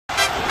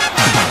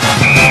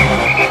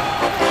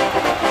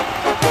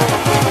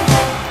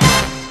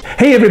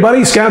Hey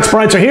everybody, Scott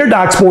Spreitzer here,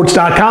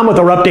 DocSports.com with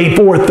our update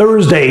for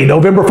Thursday,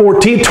 November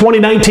 14th,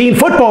 2019.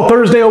 Football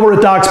Thursday over at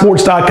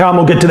DocSports.com.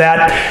 We'll get to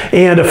that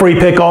and a free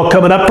pick all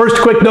coming up. First,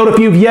 a quick note, if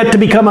you've yet to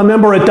become a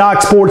member at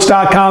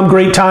DocSports.com,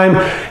 great time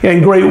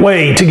and great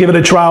way to give it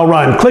a trial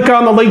run. Click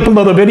on the link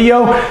below the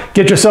video.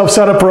 Get yourself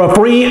set up for a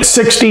free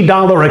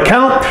 $60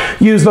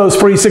 account. Use those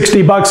free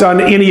 $60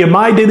 on any of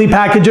my daily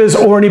packages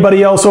or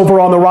anybody else over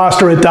on the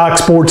roster at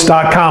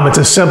DocSports.com. It's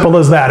as simple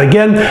as that.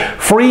 Again,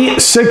 free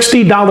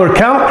 $60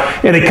 account.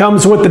 And it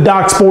comes with the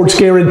Doc Sports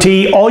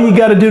guarantee. All you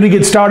got to do to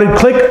get started,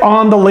 click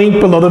on the link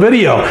below the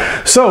video.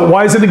 So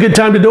why is it a good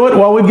time to do it?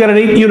 Well, we've got an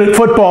 8-unit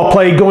football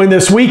play going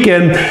this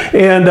weekend,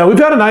 and we've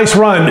got a nice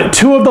run.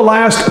 2 of the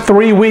last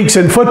 3 weeks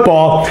in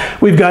football,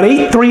 we've got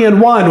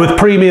 8-3-1 with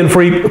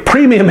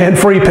premium and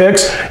free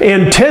picks,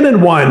 and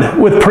 10-1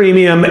 with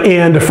premium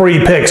and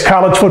free picks.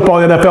 College football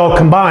and NFL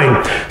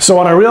combined. So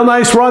on a real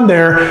nice run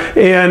there,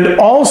 and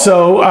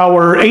also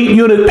our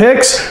 8-unit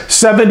picks,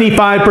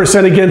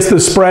 75% against the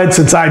spread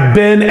since I've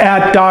been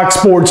at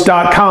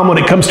DocSports.com when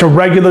it comes to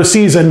regular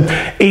season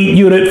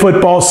 8-unit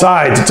football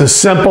sides. It's as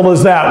simple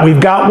as that.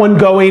 We've got one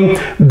going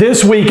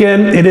this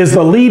weekend. It is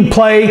the lead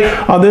play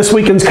on this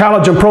weekend's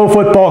college and pro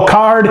football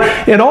card.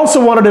 And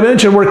also wanted to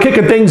mention we're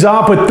kicking things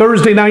off with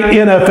Thursday night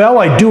NFL.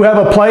 I do have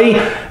a play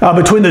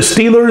between the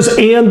Steelers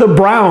and the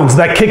Browns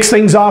that kicks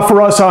things off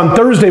for us on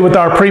Thursday with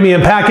our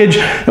premium package,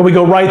 and we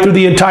go right through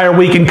the entire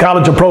week in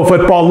college and pro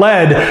football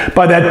led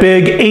by that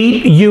big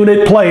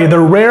 8-unit play.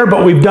 They're rare,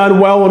 but we've done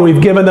well when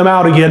we've given them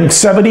out again.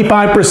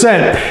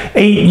 75%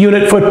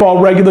 8-unit football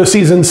regular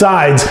season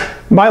sides.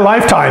 My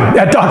lifetime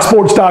at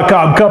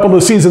DocSports.com, couple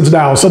of seasons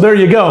now. So there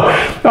you go.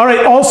 All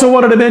right, also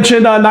wanted to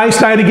mention a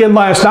nice night again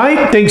last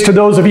night. Thanks to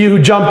those of you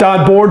who jumped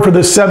on board for the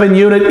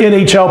 7-unit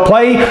NHL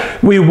play.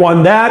 We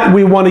won that.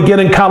 We won again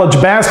in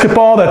college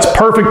basketball. That's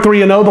perfect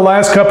 3-0 the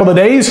last couple of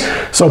days.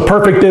 So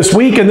perfect this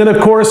week. And then, of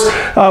course,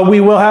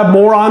 we will have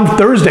more on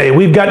Thursday.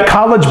 We've got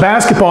college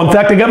basketball. In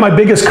fact, I got my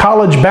biggest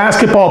college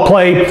basketball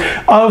play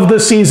of the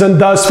season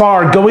thus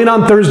far going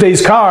on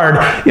Thursday's card.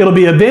 It'll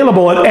be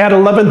available at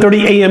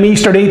 11:30 a.m.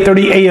 Eastern,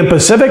 8:30 a.m.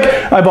 Pacific.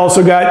 I've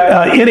also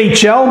got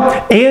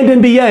NHL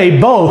and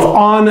NBA both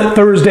on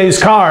Thursday's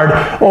card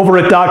over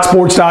at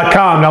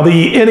DocSports.com. Now,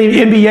 the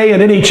NBA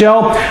and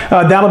NHL,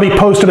 that'll be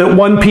posted at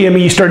 1 p.m.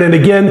 Eastern. And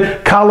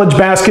again, college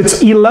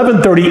basket's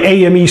 11:30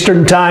 a.m.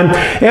 Eastern time.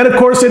 And of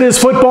course, it is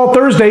Football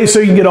Thursday, so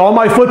you can get all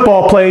my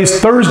football plays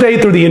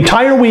Thursday through the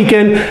entire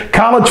weekend.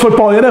 College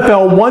football,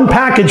 NFL, one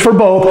package for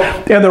both.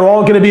 And they're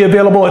all going to be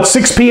available at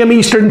 6 p.m.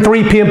 Eastern,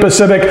 3 p.m.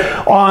 Pacific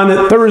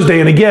on Thursday.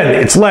 And again,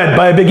 it's led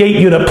by a big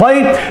 8-unit play.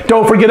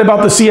 Don't forget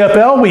about the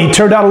CFL. We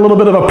turned out a little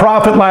bit of a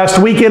profit last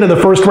weekend in the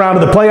first round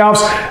of the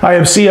playoffs. I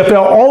have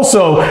CFL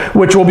also,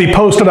 which will be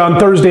posted on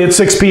Thursday at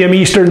 6 p.m.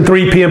 Eastern,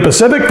 3 p.m.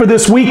 Pacific for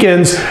this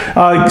weekend's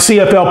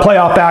CFL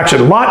playoff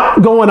action. A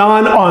lot going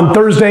on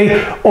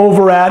Thursday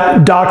over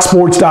at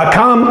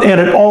DocSports.com,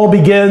 and it all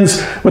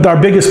begins with our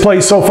biggest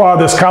play so far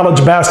this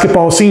college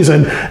basketball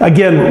season.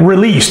 Again,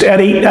 released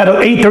at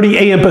 8:30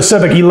 a.m.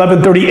 Pacific,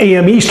 11:30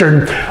 a.m.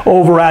 Eastern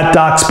over at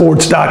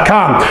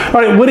DocSports.com.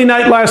 All right, winning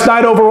night last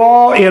night overall,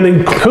 and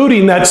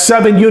including that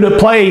 7-unit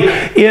play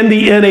in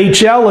the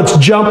NHL. Let's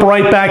jump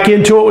right back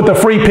into it with the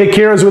free pick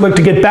here as we look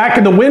to get back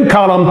in the win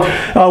column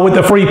with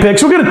the free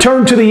picks. We're going to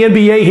turn to the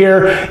NBA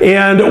here,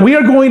 and we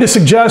are going to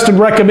suggest and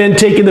recommend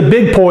taking the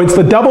big points,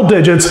 the double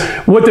digits,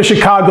 with the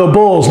Chicago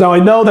Bulls. Now, I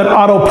know that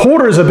Otto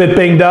Porter's a bit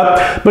banged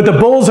up, but the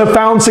Bulls have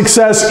found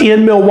success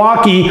in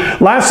Milwaukee.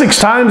 Last 6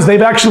 times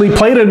they've actually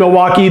played in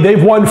Milwaukee,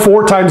 they've won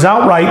 4 times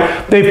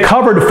outright. They've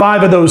covered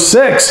 5 of those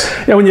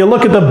 6. And when you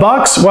look at the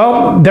Bucks,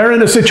 well, they're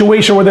in a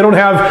situation where they don't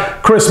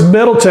have Chris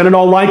Middleton in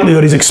all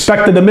likelihood. He's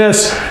expected to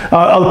miss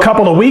a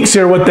couple of weeks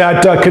here with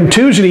that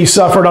contusion he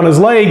suffered on his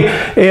leg,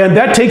 and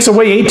that takes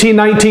away 18,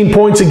 19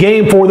 points a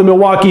game for the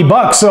Milwaukee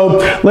Bucks. So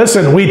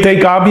listen, we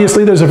think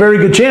obviously there's a very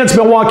good chance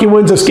Milwaukee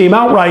wins this game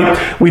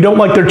outright. We don't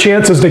like their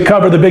chances to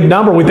cover the big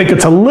number. We think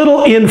it's a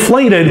little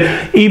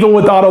inflated, even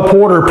with Otto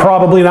Porter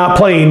probably not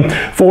playing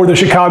for the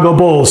Chicago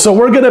Bulls. So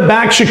we're going to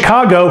back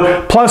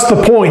Chicago plus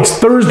the points.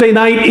 Thursday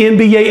night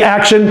NBA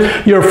action,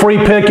 your free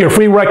pick, your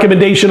free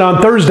recommendation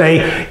on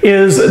Thursday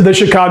is the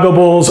Chicago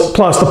Bulls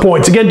plus the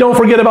points. Again, don't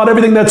forget about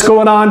everything that's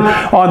going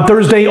on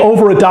Thursday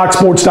over at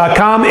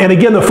DocSports.com. And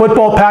again, the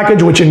football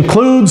package, which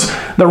includes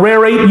the rare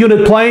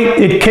 8-unit play,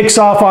 it kicks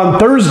off on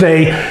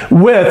Thursday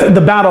with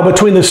the battle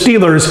between the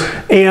Steelers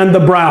and the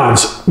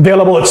Browns.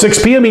 Available at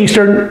 6 p.m.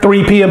 Eastern,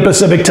 3 p.m.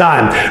 Pacific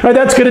time. All right,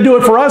 that's going to do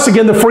it for us.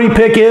 Again, the free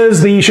pick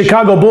is the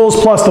Chicago Bulls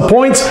plus the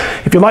points.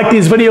 If you like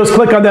these videos,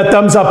 click on that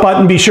thumbs up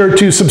button. Be sure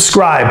to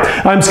subscribe.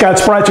 I'm Scott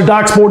Spreitzer,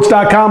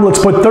 DocSports.com. Let's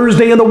put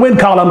Thursday in the win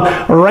column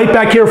right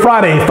back here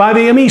Friday, 5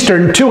 a.m.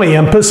 Eastern, 2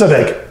 a.m.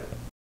 Pacific.